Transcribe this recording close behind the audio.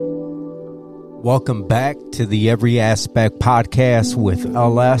Welcome back to the Every Aspect Podcast with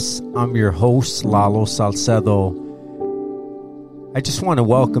LS. I'm your host, Lalo Salcedo. I just want to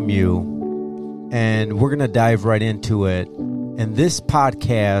welcome you, and we're going to dive right into it. In this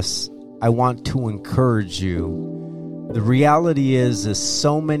podcast, I want to encourage you. The reality is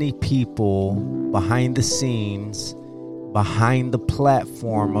so many people behind the scenes, behind the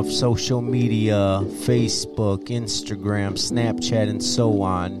platform of social media, Facebook, Instagram, Snapchat, and so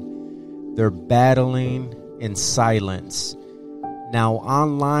on, they're battling in silence. Now,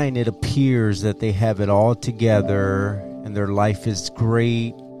 online, it appears that they have it all together and their life is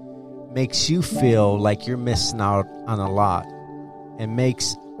great. Makes you feel like you're missing out on a lot. It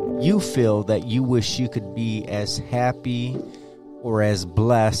makes you feel that you wish you could be as happy or as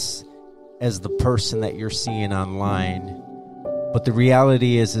blessed as the person that you're seeing online. But the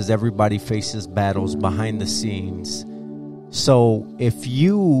reality is everybody faces battles behind the scenes. So if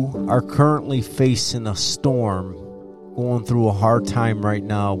you are currently facing a storm, going through a hard time right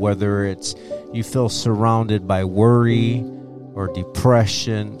now, whether it's you feel surrounded by worry or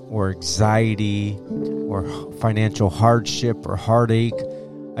depression or anxiety or financial hardship or heartache,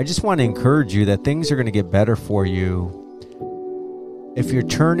 I just want to encourage you that things are going to get better for you. If you're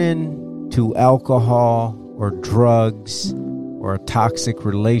turning to alcohol or drugs or a toxic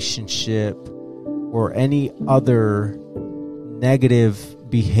relationship or any other negative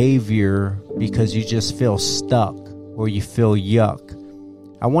behavior because you just feel stuck or you feel yuck,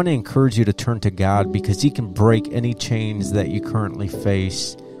 I want to encourage you to turn to God because He can break any chains that you currently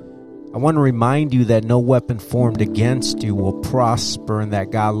face. I want to remind you that no weapon formed against you will prosper and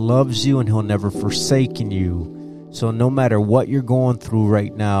that God loves you and He'll never forsake you. So no matter what you're going through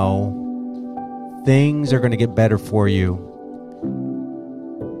right now, things are going to get better for you.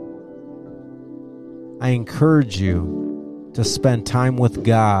 I encourage you to spend time with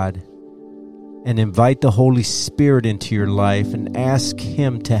God and invite the Holy Spirit into your life and ask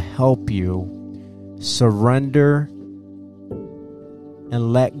Him to help you surrender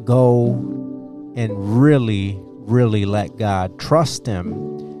and let go and really let God. Trust Him.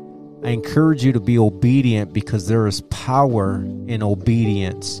 I encourage you to be obedient because there is power in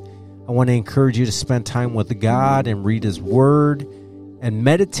obedience. I want to encourage you to spend time with God and read His Word and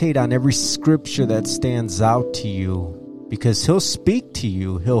meditate on every scripture that stands out to you. Because He'll speak to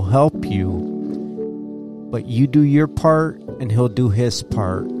you, He'll help you. But you do your part and He'll do His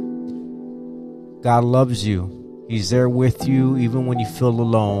part. God loves you. He's there with you even when you feel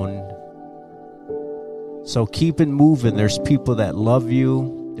alone. So keep it moving. There's people that love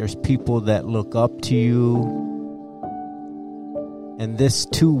you. There's people that look up to you. And this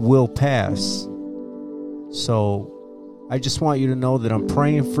too will pass. So I just want you to know that I'm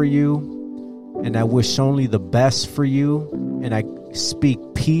praying for you. And I wish only the best for you. And I speak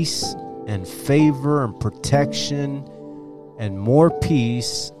peace and favor and protection and more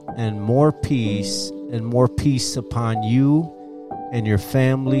peace and more peace and more peace upon you and your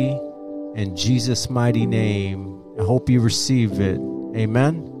family in Jesus' mighty name. I hope you receive it.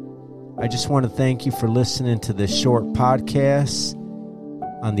 Amen. I just want to thank you for listening to this short podcast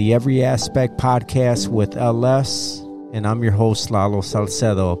on the Every Aspect Podcast with LS. And I'm your host, Lalo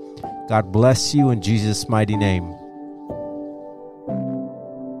Salcedo. God bless you in Jesus' mighty name.